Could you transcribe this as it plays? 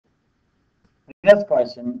Next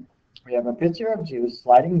question, we have a picture of juice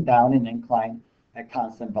sliding down an incline at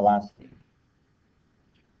constant velocity.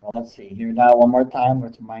 Well, let's see here now one more time.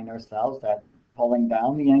 Let's remind ourselves that pulling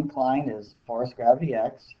down the incline is force gravity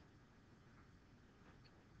x.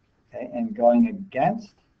 Okay, and going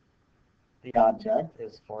against the object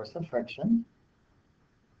is force of friction.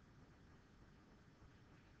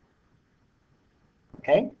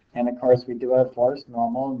 Okay, and of course we do have force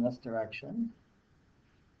normal in this direction.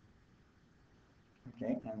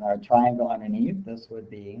 Okay, and our triangle underneath, this would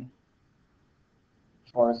be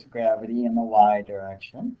force gravity in the y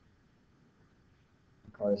direction.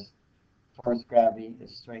 Of course, force gravity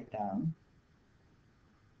is straight down.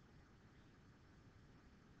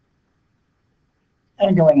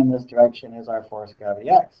 And going in this direction is our force gravity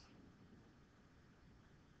x.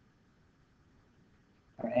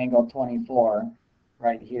 Our angle 24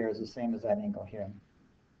 right here is the same as that angle here.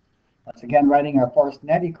 Once again, writing our force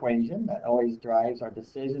net equation that always drives our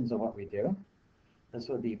decisions of what we do. This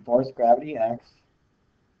would be force gravity x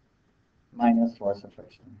minus force of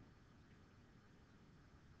friction.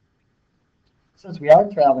 Since we are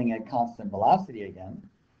traveling at constant velocity again,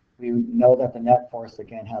 we know that the net force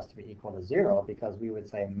again has to be equal to 0 because we would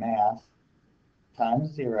say mass times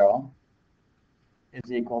 0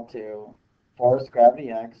 is equal to force gravity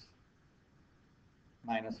x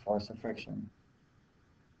minus force of friction.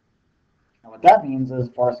 And what that means is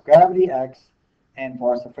force gravity x and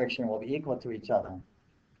force of friction will be equal to each other.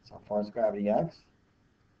 So force gravity x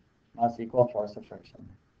must equal force of friction.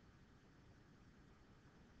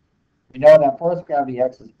 We know that force gravity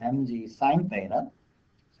x is mg sine theta.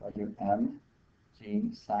 So I do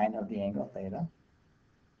mg sine of the angle theta.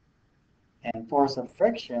 And force of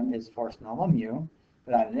friction is force normal mu.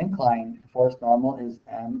 But on an incline, force normal is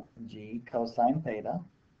mg cosine theta.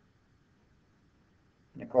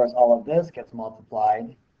 And of course, all of this gets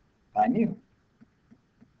multiplied by mu.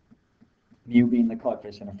 Mu being the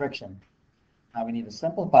coefficient of friction. Now we need to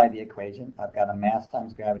simplify the equation. I've got a mass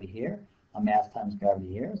times gravity here, a mass times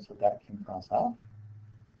gravity here, so that can cross out.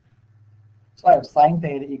 So I have sine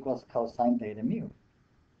theta equals cosine theta mu.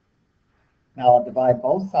 Now I'll divide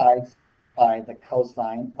both sides by the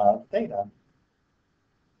cosine of theta.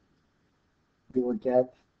 We will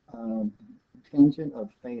get tangent of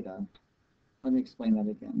theta. Let me explain that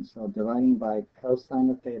again. So dividing by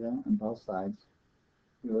cosine of theta on both sides,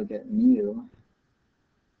 we will get mu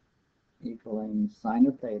equaling sine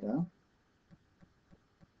of theta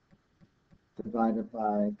divided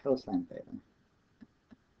by cosine theta,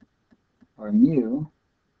 or mu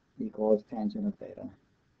equals tangent of theta.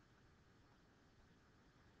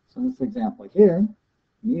 So in this example here,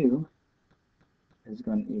 mu is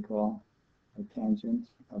going to equal a tangent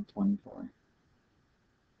of 24.